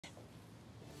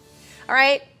All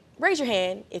right, raise your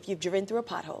hand if you've driven through a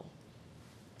pothole.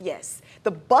 Yes,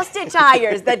 the busted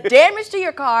tires, the damage to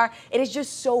your car, it is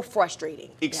just so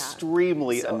frustrating.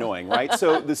 Extremely annoying, right?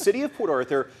 So the city of Port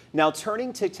Arthur now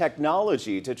turning to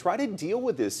technology to try to deal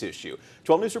with this issue.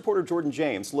 12 News reporter Jordan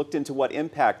James looked into what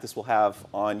impact this will have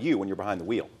on you when you're behind the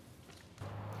wheel.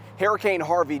 Hurricane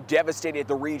Harvey devastated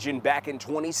the region back in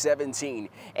 2017,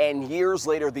 and years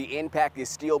later the impact is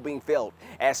still being felt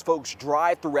as folks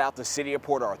drive throughout the city of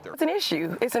Port Arthur. It's an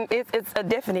issue. It's a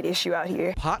definite issue out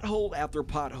here. Pothole after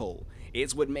pothole.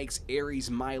 It's what makes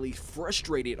Aries Miley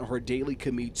frustrated on her daily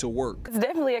commute to work. It's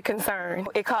definitely a concern.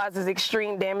 It causes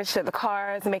extreme damage to the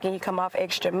cars, making you come off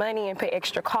extra money and pay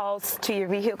extra costs to your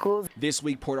vehicles. This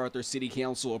week, Port Arthur City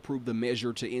Council approved the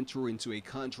measure to enter into a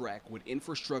contract with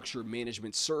Infrastructure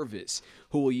Management Service,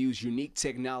 who will use unique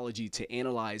technology to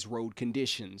analyze road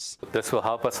conditions. This will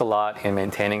help us a lot in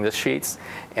maintaining the streets,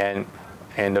 and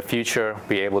in the future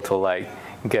be able to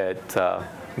get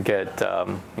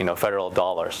federal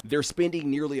dollars. They're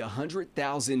spending nearly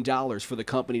 $100,000 for the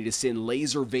company to send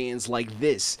laser vans like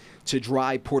this to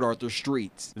dry Port Arthur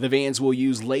streets. The vans will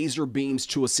use laser beams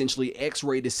to essentially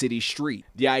x-ray the city's street.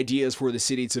 The idea is for the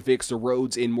city to fix the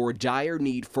roads in more dire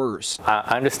need first.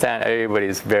 I understand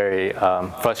everybody's very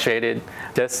frustrated.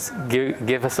 Just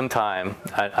give us some time.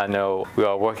 I know we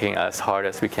are working as hard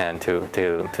as we can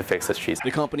to fix the streets. The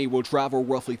company will travel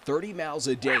roughly 30 miles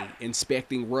a day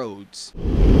inspecting roads.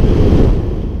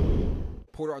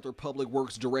 Port Arthur Public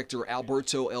Works Director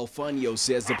Alberto Elfanio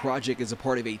says the project is a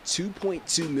part of a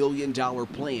 $2.2 million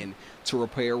plan to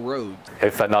repair roads.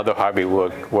 If another Harvey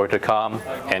were to come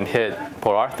and hit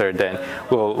Port Arthur, then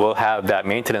we'll have that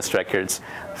maintenance records,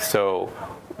 so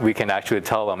we can actually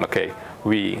tell them, okay,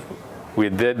 we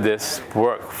did this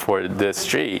work for this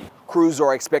street. Crews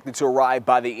are expected to arrive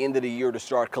by the end of the year to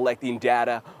start collecting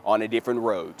data on the different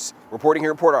roads. Reporting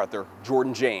here in Port Arthur,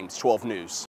 Jordan James, 12 News.